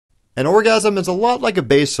An orgasm is a lot like a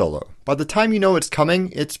bass solo. By the time you know it's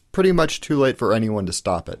coming, it's pretty much too late for anyone to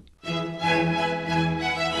stop it.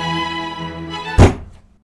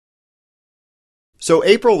 So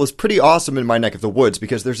April is pretty awesome in my neck of the woods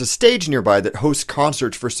because there's a stage nearby that hosts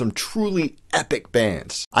concerts for some truly epic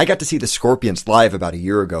bands. I got to see the Scorpions live about a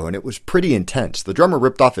year ago and it was pretty intense. The drummer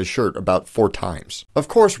ripped off his shirt about 4 times. Of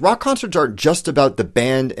course, rock concerts aren't just about the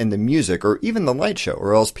band and the music or even the light show,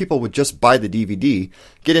 or else people would just buy the DVD,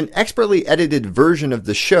 get an expertly edited version of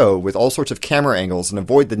the show with all sorts of camera angles and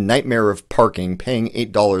avoid the nightmare of parking, paying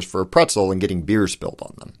 $8 for a pretzel and getting beer spilled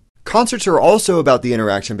on them. Concerts are also about the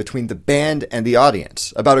interaction between the band and the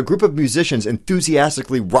audience, about a group of musicians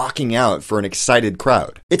enthusiastically rocking out for an excited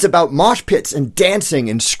crowd. It's about mosh pits and dancing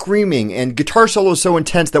and screaming and guitar solos so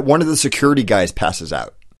intense that one of the security guys passes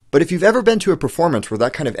out. But if you've ever been to a performance where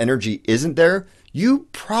that kind of energy isn't there, you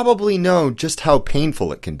probably know just how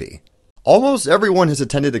painful it can be. Almost everyone has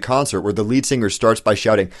attended a concert where the lead singer starts by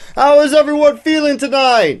shouting, "How is everyone feeling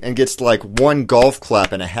tonight?" and gets like one golf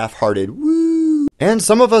clap and a half-hearted woo. And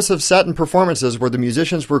some of us have sat in performances where the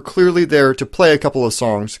musicians were clearly there to play a couple of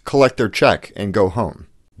songs, collect their check, and go home.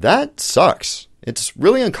 That sucks. It's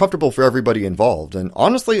really uncomfortable for everybody involved, and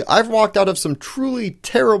honestly, I've walked out of some truly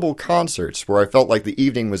terrible concerts where I felt like the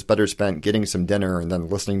evening was better spent getting some dinner and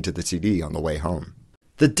then listening to the CD on the way home.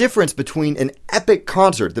 The difference between an epic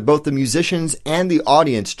concert that both the musicians and the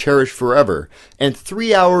audience cherish forever and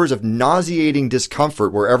 3 hours of nauseating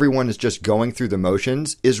discomfort where everyone is just going through the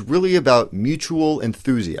motions is really about mutual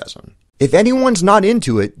enthusiasm. If anyone's not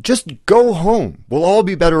into it, just go home. We'll all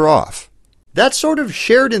be better off. That sort of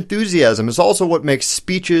shared enthusiasm is also what makes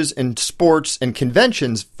speeches and sports and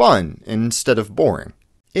conventions fun instead of boring.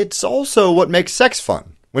 It's also what makes sex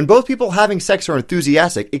fun. When both people having sex are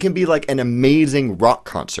enthusiastic, it can be like an amazing rock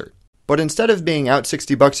concert. But instead of being out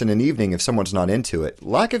 $60 in an evening if someone's not into it,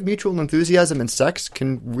 lack of mutual enthusiasm in sex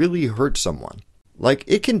can really hurt someone. Like,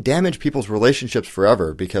 it can damage people's relationships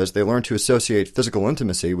forever because they learn to associate physical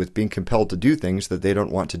intimacy with being compelled to do things that they don't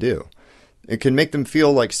want to do. It can make them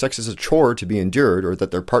feel like sex is a chore to be endured or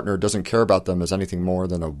that their partner doesn't care about them as anything more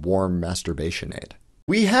than a warm masturbation aid.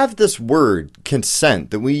 We have this word, consent,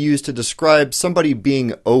 that we use to describe somebody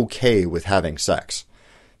being okay with having sex.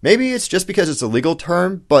 Maybe it's just because it's a legal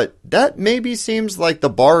term, but that maybe seems like the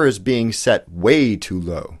bar is being set way too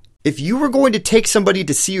low. If you were going to take somebody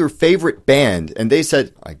to see your favorite band and they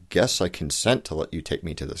said, "I guess I consent to let you take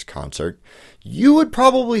me to this concert," you would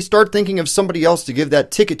probably start thinking of somebody else to give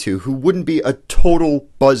that ticket to who wouldn't be a total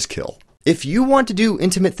buzzkill. If you want to do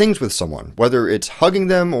intimate things with someone, whether it's hugging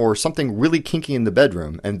them or something really kinky in the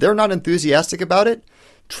bedroom, and they're not enthusiastic about it,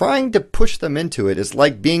 trying to push them into it is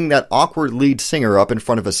like being that awkward lead singer up in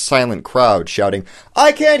front of a silent crowd shouting,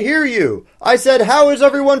 "I can't hear you! I said, how is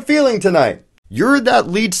everyone feeling tonight?" You're that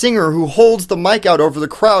lead singer who holds the mic out over the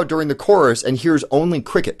crowd during the chorus and hears only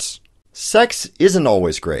crickets. Sex isn't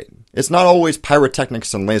always great. It's not always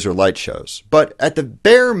pyrotechnics and laser light shows, but at the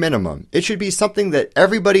bare minimum, it should be something that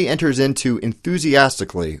everybody enters into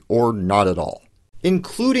enthusiastically or not at all,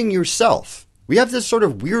 including yourself. We have this sort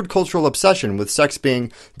of weird cultural obsession with sex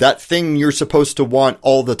being that thing you're supposed to want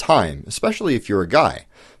all the time, especially if you're a guy.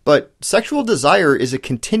 But sexual desire is a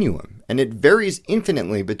continuum, and it varies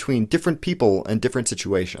infinitely between different people and different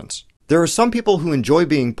situations. There are some people who enjoy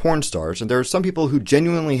being porn stars, and there are some people who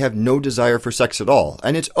genuinely have no desire for sex at all,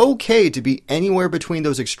 and it's okay to be anywhere between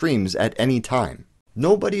those extremes at any time.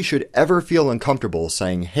 Nobody should ever feel uncomfortable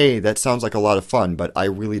saying, "Hey, that sounds like a lot of fun, but I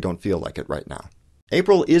really don't feel like it right now."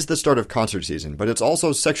 April is the start of concert season, but it's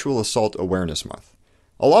also Sexual Assault Awareness Month.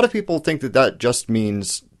 A lot of people think that that just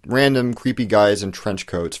means random creepy guys in trench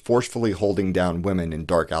coats forcefully holding down women in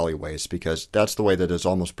dark alleyways because that's the way that it's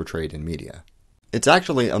almost portrayed in media. It's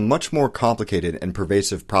actually a much more complicated and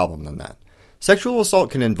pervasive problem than that. Sexual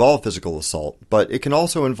assault can involve physical assault, but it can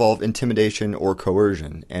also involve intimidation or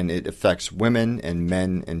coercion, and it affects women and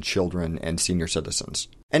men and children and senior citizens.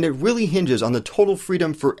 And it really hinges on the total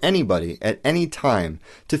freedom for anybody at any time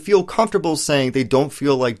to feel comfortable saying they don't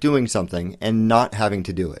feel like doing something and not having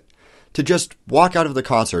to do it. To just walk out of the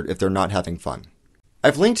concert if they're not having fun.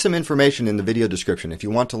 I've linked some information in the video description if you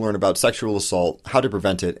want to learn about sexual assault, how to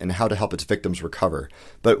prevent it, and how to help its victims recover.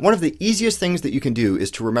 But one of the easiest things that you can do is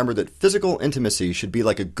to remember that physical intimacy should be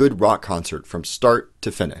like a good rock concert from start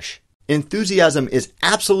to finish. Enthusiasm is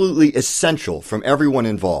absolutely essential from everyone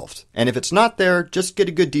involved. And if it's not there, just get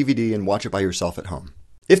a good DVD and watch it by yourself at home.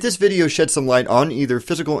 If this video sheds some light on either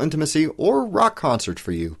physical intimacy or rock concerts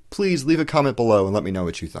for you, please leave a comment below and let me know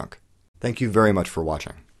what you think. Thank you very much for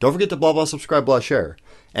watching. Don't forget to blah blah subscribe blah share.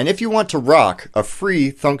 And if you want to rock a free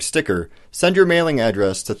Thunk sticker, send your mailing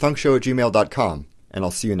address to thunkshow@gmail.com. and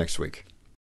I'll see you next week.